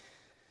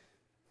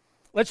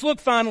 Let's look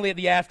finally at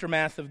the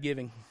aftermath of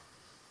giving.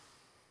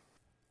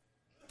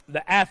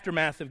 The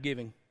aftermath of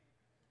giving.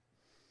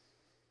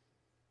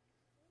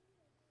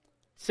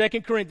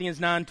 2 Corinthians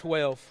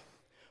 9:12.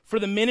 For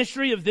the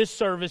ministry of this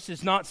service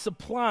is not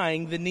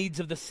supplying the needs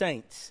of the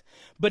saints,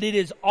 but it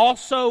is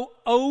also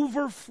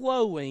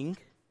overflowing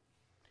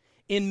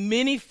in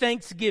many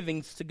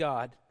thanksgivings to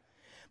God.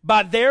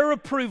 By their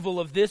approval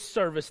of this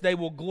service, they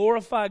will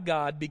glorify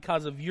God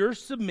because of your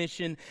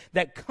submission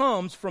that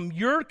comes from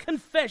your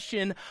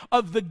confession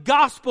of the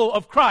gospel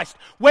of Christ.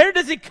 Where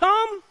does it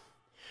come?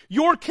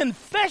 Your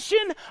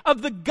confession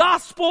of the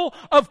gospel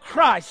of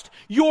Christ.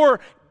 Your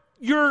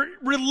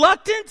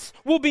reluctance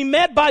will be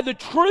met by the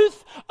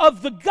truth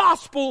of the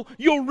gospel.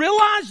 You'll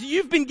realize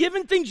you've been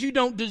given things you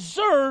don't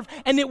deserve,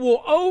 and it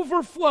will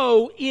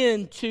overflow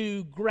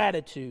into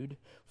gratitude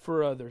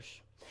for others.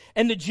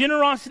 And the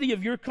generosity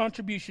of your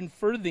contribution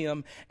for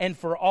them and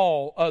for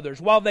all others,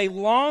 while they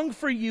long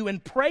for you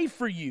and pray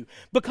for you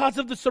because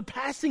of the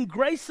surpassing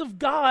grace of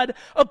God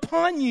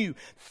upon you.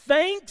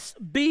 Thanks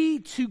be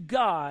to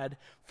God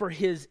for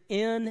His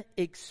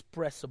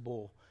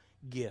inexpressible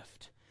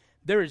gift.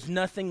 There is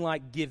nothing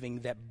like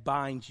giving that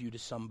binds you to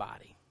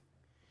somebody.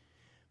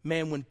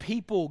 Man, when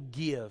people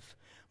give,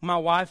 my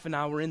wife and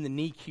I were in the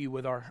NICU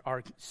with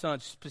our son,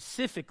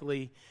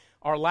 specifically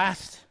our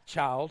last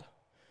child,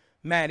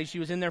 Maddie. She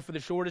was in there for the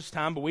shortest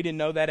time, but we didn't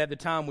know that at the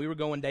time. We were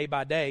going day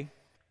by day.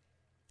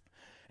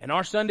 And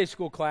our Sunday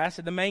school class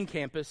at the main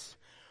campus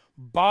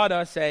bought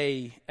us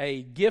a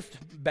gift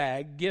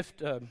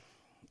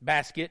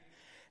basket,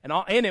 and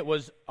in it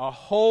was a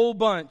whole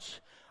bunch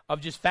of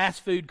just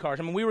fast food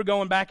cars. I mean, we were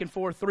going back and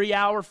forth,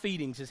 3-hour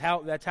feedings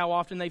that's how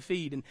often they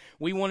feed. And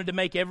we wanted to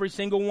make every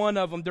single one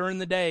of them during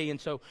the day.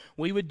 And so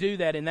we would do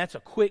that, and that's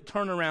a quick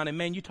turnaround. And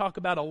man, you talk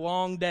about a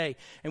long day.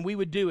 And we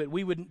would do it.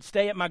 We would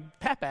stay at my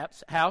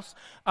papap's house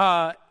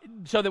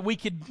so that we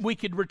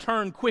could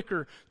return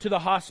quicker to the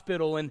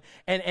hospital. And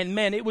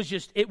man, it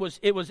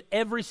was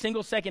every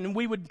single second. And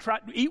we would try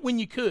to eat when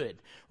you could,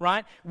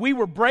 right? We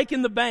were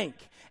breaking the bank.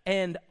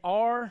 And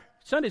our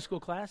Sunday school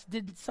class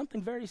did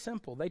something very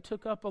simple. They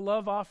took up a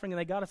love offering and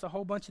they got us a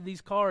whole bunch of these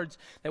cards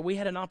that we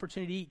had an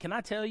opportunity to eat. Can I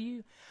tell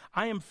you,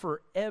 I am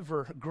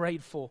forever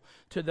grateful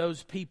to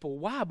those people.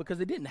 Why? Because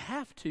they didn't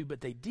have to,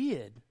 but they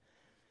did.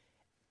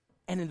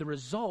 And the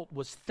result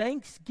was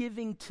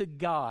thanksgiving to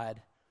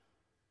God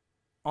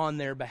on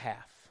their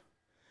behalf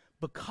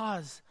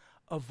because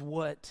of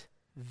what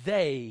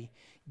they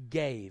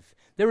gave.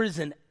 There is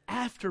an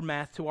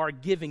aftermath to our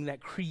giving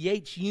that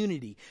creates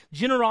unity.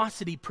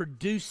 Generosity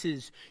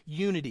produces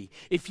unity.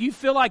 If you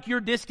feel like you're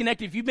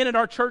disconnected, if you've been at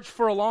our church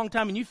for a long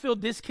time and you feel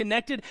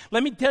disconnected,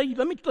 let me tell you,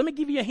 let me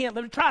give you a hint.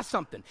 Let me try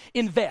something.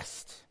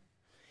 Invest.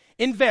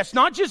 Invest,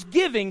 not just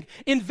giving,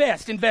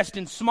 invest. Invest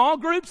in small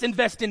groups,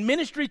 invest in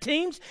ministry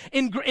teams,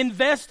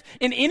 invest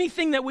in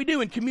anything that we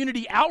do, in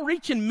community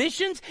outreach and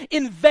missions.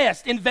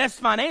 Invest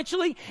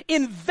financially,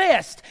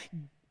 invest.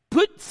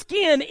 Put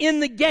skin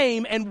in the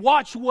game and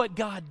watch what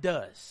God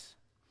does.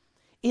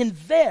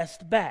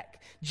 Invest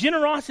back.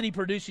 Generosity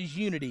produces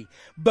unity,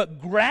 but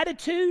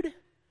gratitude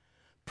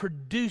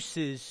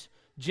produces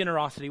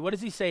generosity. What does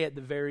he say at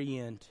the very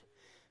end?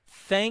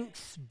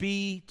 Thanks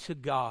be to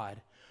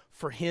God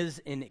for His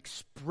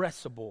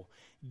inexpressible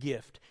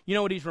gift. You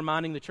know what he's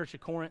reminding the church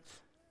of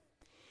Corinth?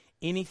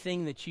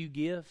 Anything that you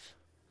give,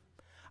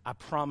 I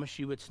promise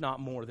you it's not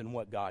more than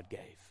what God gave.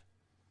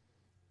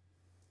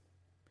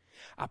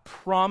 I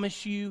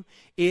promise you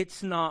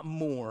it's not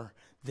more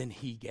than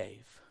He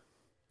gave.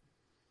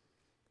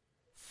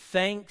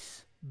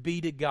 Thanks be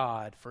to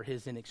God for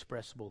His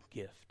inexpressible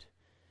gift.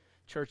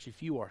 Church,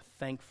 if you are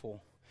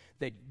thankful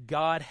that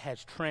God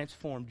has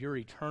transformed your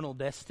eternal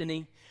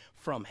destiny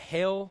from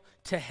hell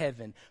to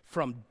heaven,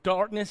 from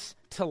darkness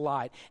to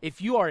light,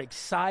 if you are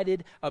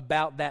excited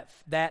about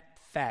that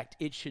fact,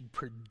 it should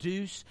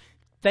produce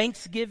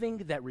thanksgiving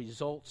that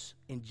results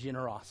in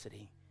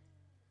generosity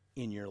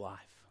in your life.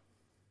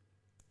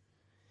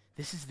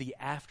 This is the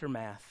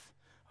aftermath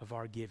of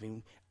our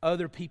giving.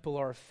 Other people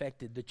are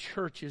affected. The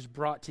church is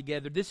brought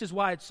together. This is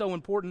why it's so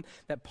important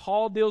that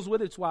Paul deals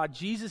with it. It's why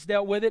Jesus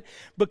dealt with it,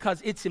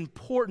 because it's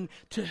important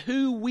to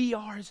who we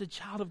are as a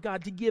child of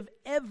God to give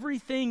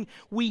everything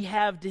we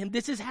have to Him.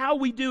 This is how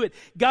we do it.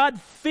 God,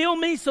 fill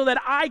me so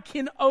that I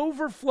can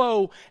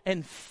overflow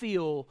and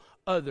fill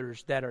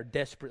others that are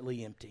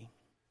desperately empty.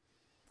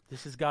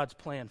 This is God's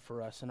plan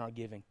for us in our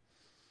giving.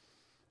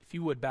 If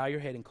you would, bow your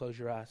head and close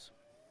your eyes.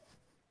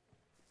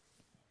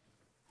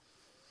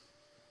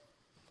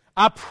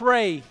 I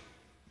pray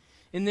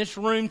in this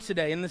room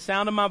today, in the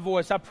sound of my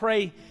voice, I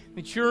pray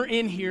that you're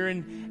in here,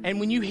 and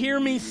when you hear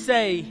me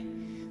say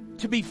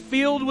to be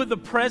filled with the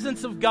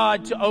presence of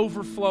God to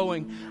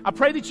overflowing. I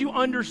pray that you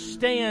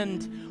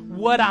understand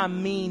what I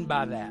mean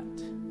by that.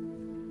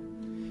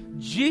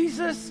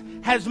 Jesus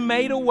has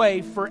made a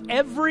way for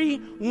every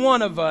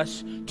one of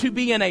us to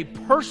be in a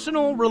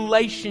personal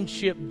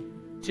relationship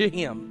to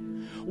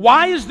Him.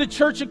 Why is the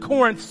church at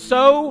Corinth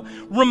so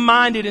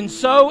reminded and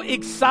so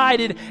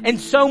excited and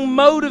so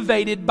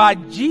motivated by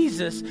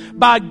Jesus,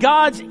 by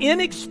God's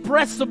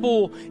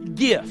inexpressible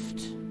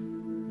gift?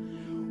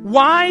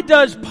 Why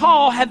does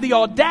Paul have the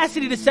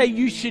audacity to say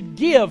you should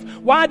give?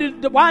 Why do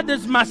I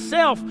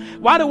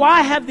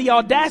have the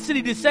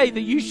audacity to say that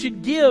you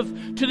should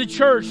give to the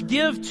church,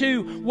 give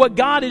to what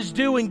God is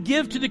doing,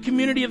 give to the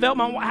community of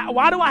Elkmont?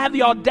 Why do I have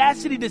the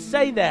audacity to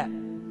say that?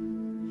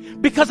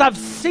 Because I've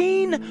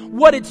seen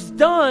what it's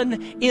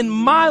done in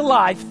my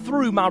life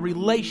through my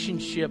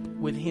relationship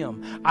with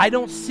Him. I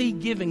don't see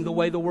giving the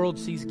way the world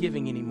sees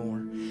giving anymore.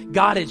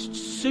 God has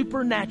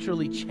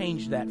supernaturally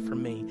changed that for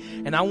me.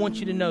 And I want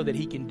you to know that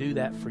He can do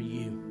that for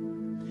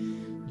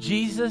you.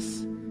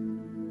 Jesus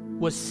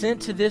was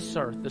sent to this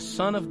earth, the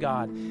Son of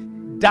God,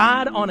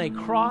 died on a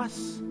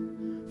cross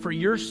for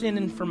your sin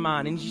and for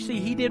mine. And you see,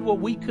 He did what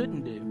we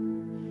couldn't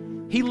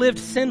do. He lived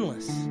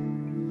sinless.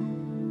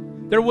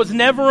 There was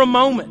never a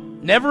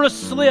moment, never a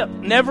slip,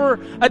 never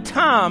a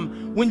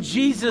time when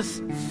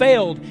Jesus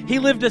failed. He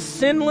lived a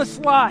sinless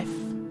life.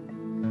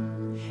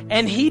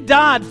 And He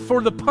died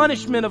for the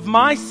punishment of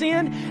my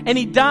sin, and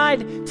He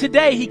died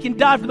today. He can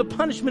die for the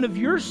punishment of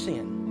your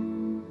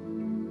sin.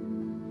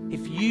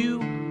 If you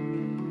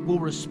will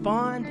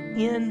respond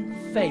in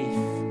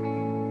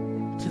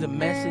faith to the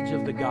message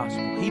of the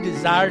gospel. He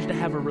desires to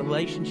have a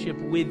relationship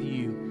with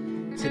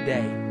you today.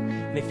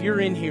 And if you're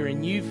in here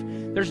and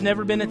there's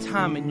never been a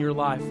time in your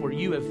life where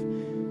you have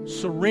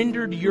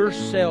surrendered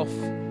yourself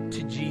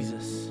to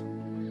Jesus,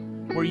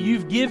 where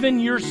you've given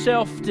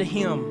yourself to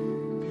Him,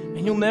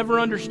 and you'll never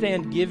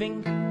understand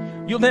giving.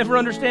 You'll never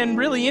understand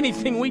really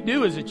anything we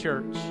do as a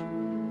church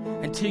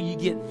until you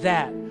get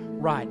that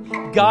right.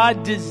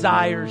 God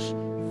desires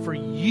for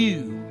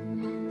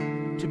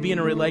you to be in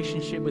a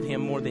relationship with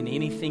Him more than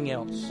anything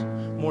else.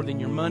 More than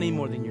your money,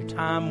 more than your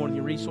time, more than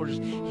your resources.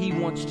 He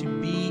wants to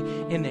be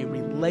in a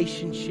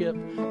relationship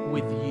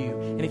with you.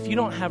 And if you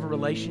don't have a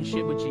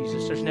relationship with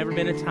Jesus, there's never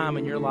been a time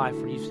in your life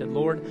where you've said,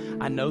 Lord,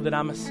 I know that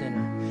I'm a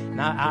sinner.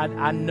 And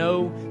I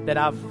know that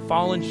I've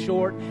fallen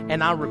short,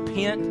 and I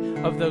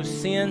repent of those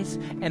sins,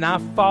 and I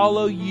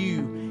follow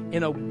you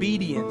in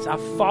obedience. I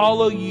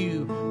follow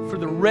you for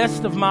the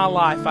rest of my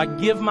life. I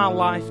give my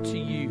life to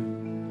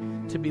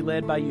you to be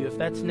led by you. If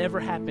that's never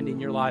happened in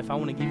your life, I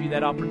want to give you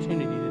that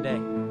opportunity today.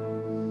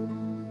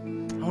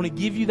 I want to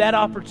give you that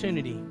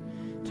opportunity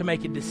to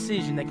make a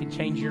decision that can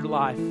change your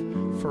life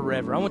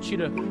forever. I want you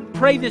to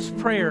pray this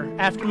prayer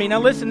after me. Now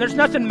listen, there's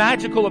nothing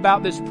magical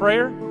about this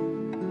prayer.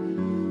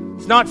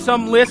 It's not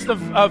some list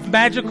of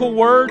magical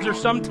words or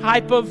some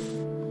type of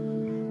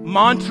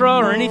mantra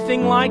or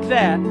anything like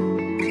that.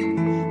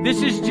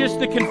 This is just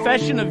the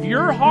confession of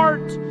your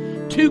heart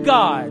to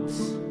God's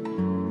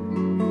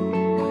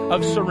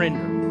of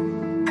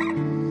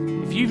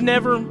surrender. If you've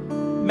never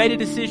made a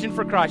decision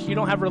for Christ, you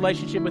don't have a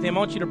relationship with Him, I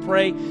want you to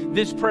pray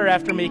this prayer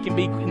after me. It can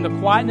be in the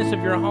quietness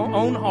of your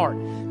own heart,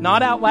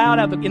 not out loud,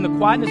 in the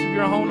quietness of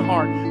your own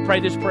heart. Pray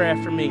this prayer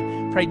after me.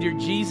 Pray, dear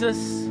Jesus,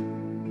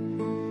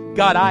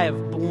 God, I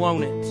have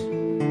blown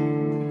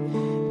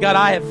it. God,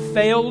 I have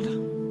failed.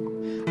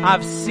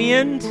 I've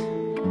sinned.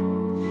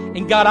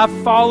 And God,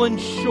 I've fallen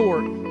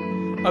short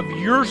of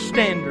your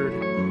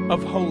standard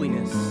of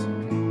holiness.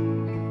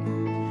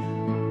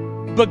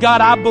 But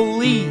God, I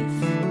believe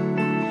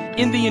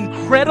in the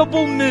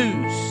incredible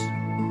news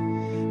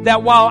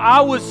that while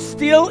I was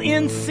still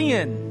in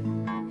sin,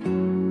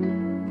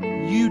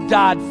 you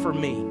died for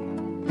me.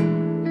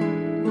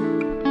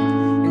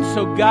 And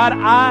so, God,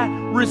 I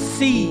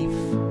receive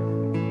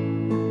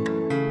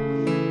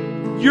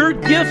your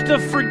gift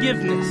of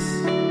forgiveness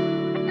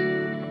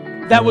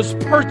that was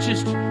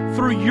purchased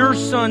through your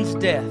Son's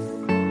death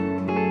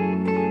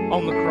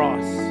on the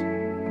cross.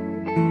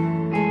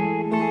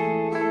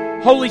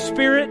 Holy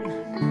Spirit,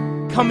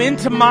 come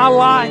into my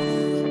life.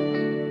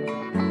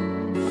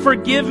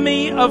 Forgive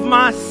me of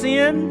my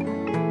sin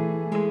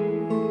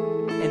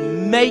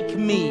and make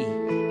me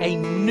a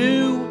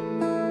new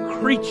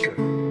creature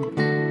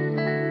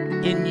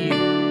in you.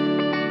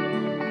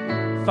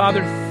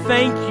 Father,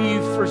 thank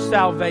you for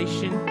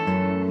salvation.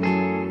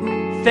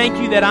 Thank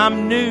you that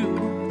I'm new.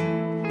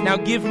 Now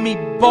give me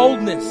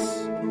boldness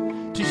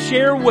to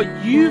share what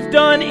you've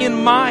done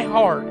in my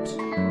heart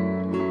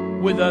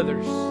with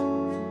others.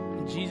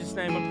 In Jesus'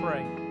 name I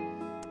pray.